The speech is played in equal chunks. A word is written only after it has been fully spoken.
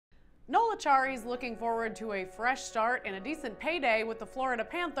Noel Acciari is looking forward to a fresh start and a decent payday with the Florida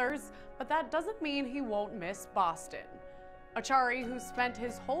Panthers, but that doesn't mean he won't miss Boston. Acciari, who's spent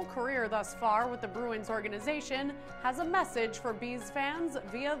his whole career thus far with the Bruins organization, has a message for Bees fans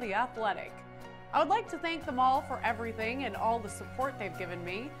via The Athletic. I would like to thank them all for everything and all the support they've given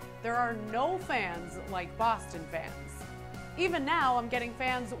me. There are no fans like Boston fans. Even now, I'm getting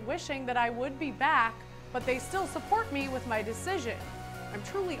fans wishing that I would be back, but they still support me with my decision. I'm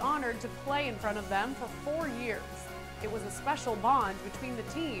truly honored to play in front of them for 4 years. It was a special bond between the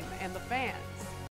team and the fans.